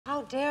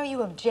How dare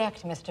you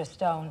object, Mr.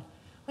 Stone?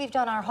 We've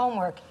done our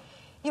homework.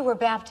 You were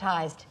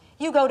baptized.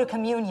 You go to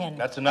communion.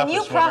 That's enough, And you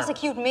Miss Swimmer.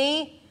 prosecute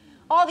me?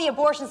 All the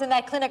abortions in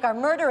that clinic are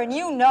murder, and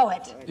you know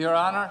it. Your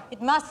Honor?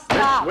 It must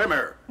stop. Miss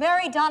Swimmer.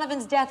 Mary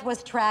Donovan's death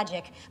was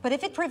tragic, but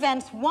if it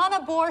prevents one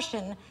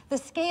abortion, the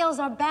scales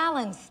are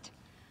balanced.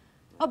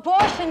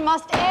 Abortion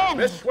must end.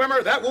 Miss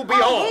Swimmer, that will be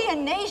Are all. we a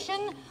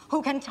nation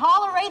who can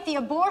tolerate the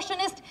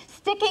abortionist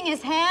sticking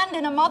his hand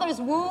in a mother's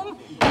womb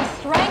and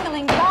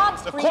strangling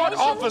God's The creation? court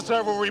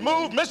officer will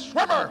remove Miss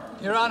Swimmer.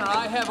 Your Honor,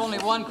 I have only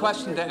one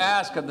question to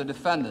ask of the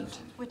defendant.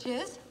 Which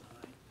is?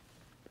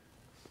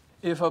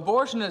 If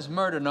abortion is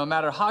murder, no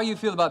matter how you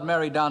feel about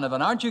Mary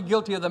Donovan, aren't you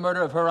guilty of the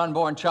murder of her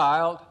unborn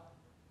child?